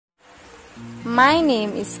My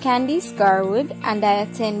name is Candice Garwood and I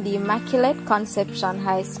attend the Immaculate Conception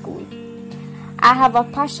High School. I have a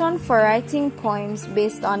passion for writing poems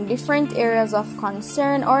based on different areas of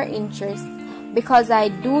concern or interest because I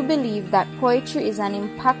do believe that poetry is an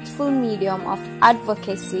impactful medium of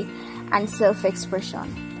advocacy and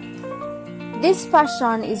self-expression. This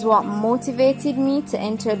passion is what motivated me to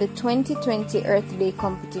enter the 2020 Earth Day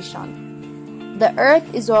competition. The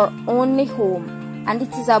Earth is our only home, and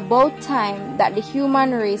it is about time that the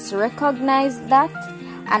human race recognized that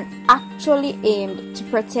and actually aimed to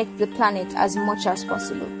protect the planet as much as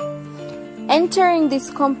possible. Entering this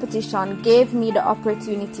competition gave me the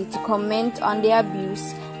opportunity to comment on the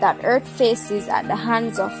abuse that Earth faces at the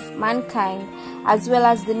hands of mankind, as well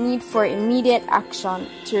as the need for immediate action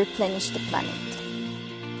to replenish the planet.